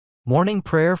Morning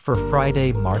Prayer for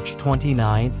Friday, March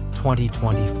 29th,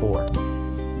 2024.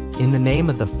 In the name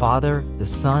of the Father, the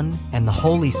Son, and the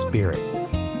Holy Spirit.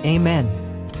 Amen.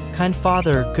 Kind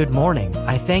Father, good morning.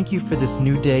 I thank you for this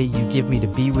new day you give me to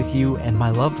be with you and my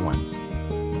loved ones.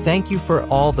 Thank you for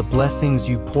all the blessings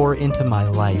you pour into my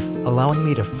life, allowing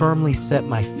me to firmly set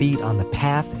my feet on the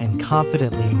path and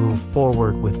confidently move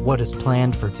forward with what is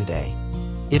planned for today.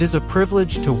 It is a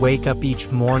privilege to wake up each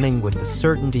morning with the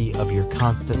certainty of your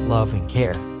constant love and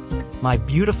care. My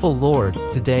beautiful Lord,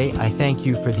 today I thank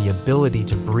you for the ability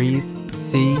to breathe,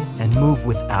 see, and move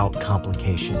without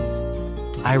complications.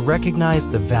 I recognize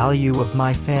the value of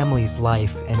my family's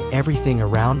life and everything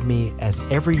around me as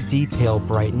every detail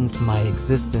brightens my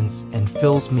existence and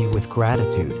fills me with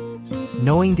gratitude.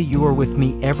 Knowing that you are with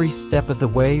me every step of the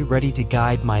way, ready to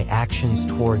guide my actions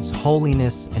towards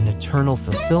holiness and eternal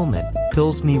fulfillment,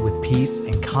 fills me with peace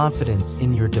and confidence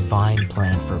in your divine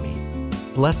plan for me.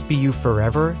 Blessed be you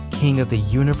forever, King of the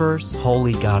universe,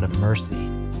 holy God of mercy.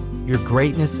 Your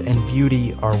greatness and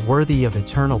beauty are worthy of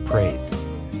eternal praise.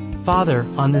 Father,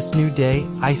 on this new day,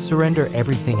 I surrender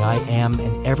everything I am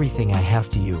and everything I have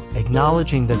to you,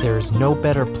 acknowledging that there is no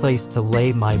better place to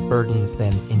lay my burdens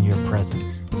than in your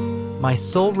presence. My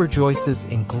soul rejoices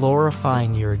in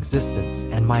glorifying your existence,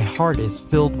 and my heart is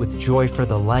filled with joy for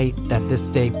the light that this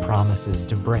day promises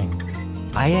to bring.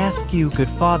 I ask you, good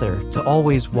Father, to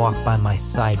always walk by my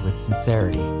side with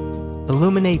sincerity.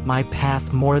 Illuminate my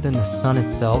path more than the sun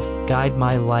itself, guide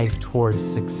my life towards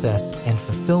success and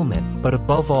fulfillment, but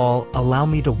above all, allow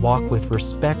me to walk with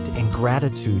respect and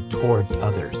gratitude towards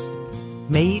others.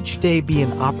 May each day be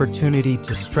an opportunity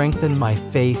to strengthen my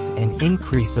faith and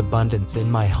increase abundance in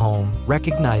my home,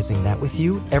 recognizing that with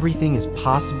you, everything is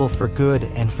possible for good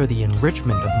and for the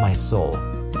enrichment of my soul.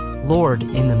 Lord,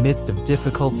 in the midst of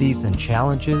difficulties and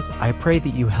challenges, I pray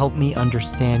that you help me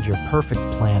understand your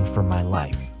perfect plan for my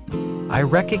life. I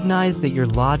recognize that your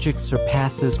logic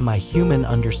surpasses my human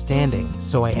understanding,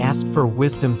 so I ask for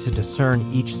wisdom to discern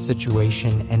each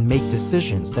situation and make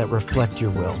decisions that reflect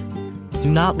your will. Do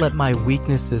not let my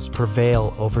weaknesses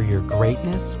prevail over your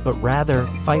greatness, but rather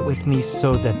fight with me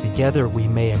so that together we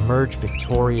may emerge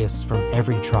victorious from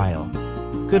every trial.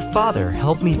 Good Father,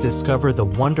 help me discover the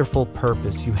wonderful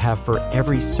purpose you have for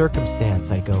every circumstance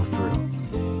I go through.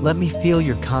 Let me feel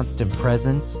your constant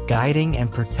presence, guiding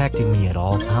and protecting me at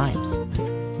all times.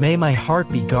 May my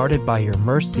heart be guarded by your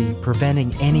mercy,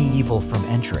 preventing any evil from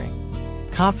entering.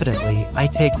 Confidently, I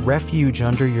take refuge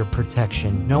under your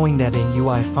protection, knowing that in you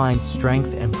I find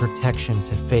strength and protection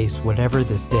to face whatever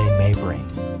this day may bring.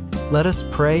 Let us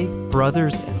pray,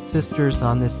 brothers and sisters,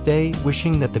 on this day,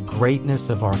 wishing that the greatness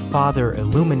of our Father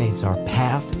illuminates our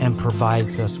path and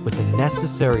provides us with the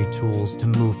necessary tools to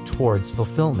move towards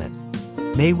fulfillment.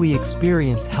 May we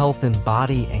experience health in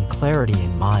body and clarity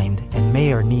in mind, and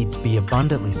may our needs be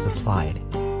abundantly supplied.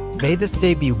 May this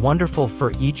day be wonderful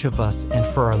for each of us and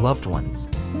for our loved ones.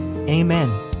 Amen.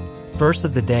 Verse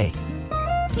of the day.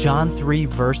 John 3,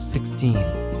 verse 16.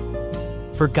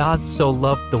 For God so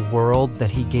loved the world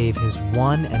that he gave his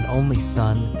one and only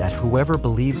Son, that whoever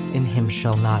believes in him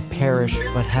shall not perish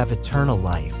but have eternal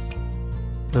life.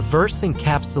 The verse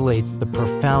encapsulates the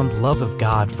profound love of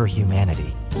God for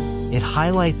humanity. It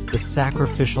highlights the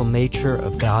sacrificial nature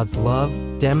of God's love,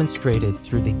 demonstrated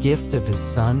through the gift of his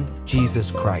Son,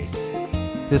 Jesus Christ.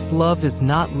 This love is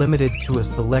not limited to a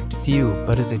select few,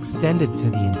 but is extended to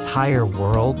the entire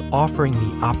world, offering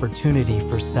the opportunity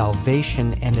for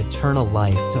salvation and eternal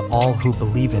life to all who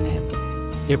believe in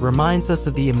him. It reminds us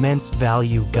of the immense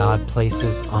value God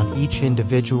places on each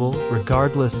individual,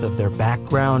 regardless of their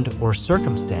background or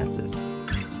circumstances.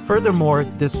 Furthermore,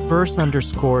 this verse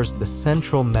underscores the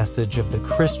central message of the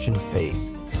Christian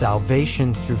faith: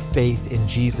 salvation through faith in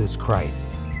Jesus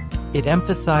Christ. It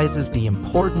emphasizes the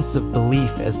importance of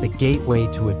belief as the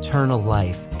gateway to eternal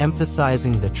life,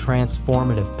 emphasizing the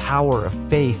transformative power of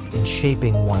faith in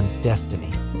shaping one's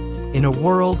destiny. In a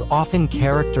world often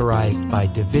characterized by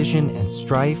division and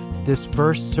strife, this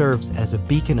verse serves as a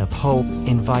beacon of hope,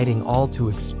 inviting all to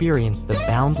experience the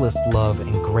boundless love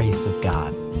and grace of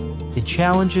God. It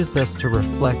challenges us to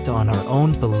reflect on our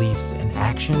own beliefs and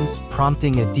actions,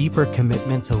 prompting a deeper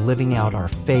commitment to living out our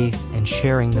faith and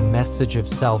sharing the message of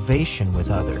salvation with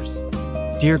others.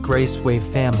 Dear GraceWave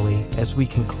family, as we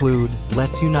conclude,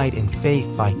 let's unite in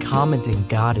faith by commenting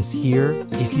 "God is here"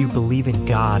 if you believe in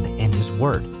God and his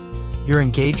word. Your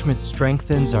engagement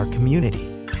strengthens our community.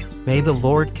 May the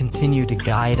Lord continue to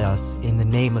guide us in the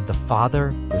name of the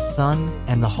Father, the Son,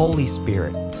 and the Holy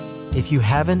Spirit. If you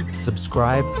haven't,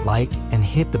 subscribe, like, and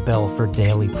hit the bell for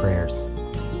daily prayers.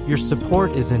 Your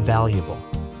support is invaluable.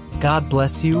 God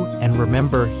bless you, and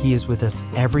remember, He is with us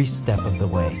every step of the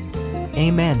way.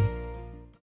 Amen.